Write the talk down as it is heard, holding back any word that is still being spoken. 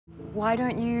why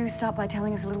don't you start by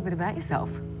telling us a little bit about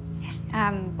yourself?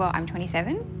 Well, I'm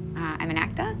 27. I'm an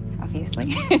actor,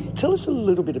 obviously. Tell us a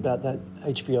little bit about that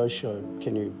HBO show.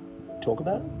 Can you talk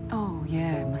about it? Oh,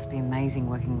 yeah, it must be amazing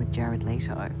working with Jared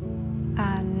Leto.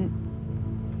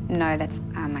 No, that's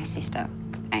my sister,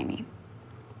 Amy.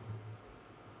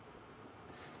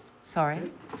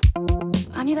 Sorry?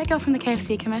 Aren't you that girl from the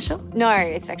KFC commercial? No,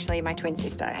 it's actually my twin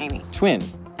sister, Amy. Twin?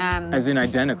 As in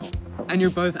identical? And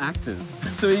you're both actors.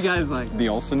 So are you guys like the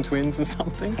Olsen twins or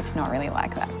something? It's not really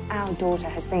like that. Our daughter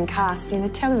has been cast in a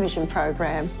television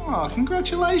program. Oh,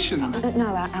 congratulations. No,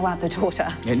 our other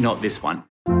daughter. Yeah, not this one.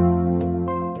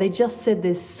 They just said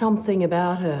there's something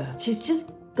about her. She's just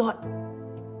got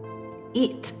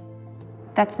it.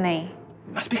 That's me.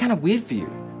 Must be kind of weird for you,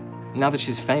 now that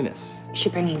she's famous. Is she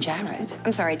bringing Jared?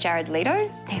 I'm sorry, Jared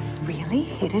Leto? They've really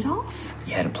hit it off.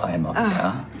 You had to play him on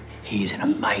guitar. He's an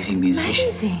amazing musician.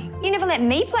 Amazing. You never let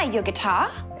me play your guitar.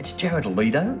 It's Jared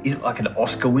Leto. Is it like an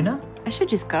Oscar winner? I should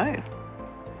just go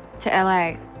to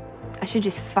LA. I should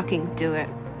just fucking do it.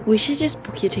 We should just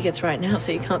book your tickets right now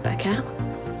so you can't back out.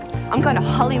 I'm going to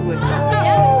Hollywood.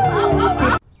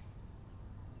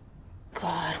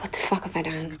 God, what the fuck have I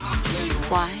done?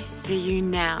 Why do you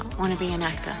now want to be an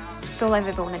actor? It's all I've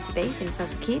ever wanted to be since I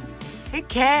was a kid. Who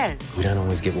cares? We don't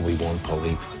always get what we want,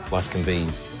 Polly. Life can be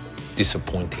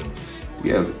disappointing. Do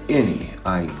you have any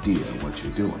idea what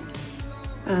you're doing?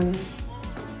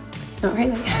 Not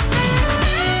really.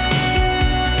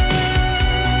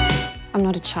 I'm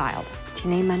not a child. Do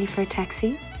you need money for a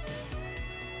taxi?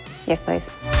 Yes,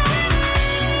 please.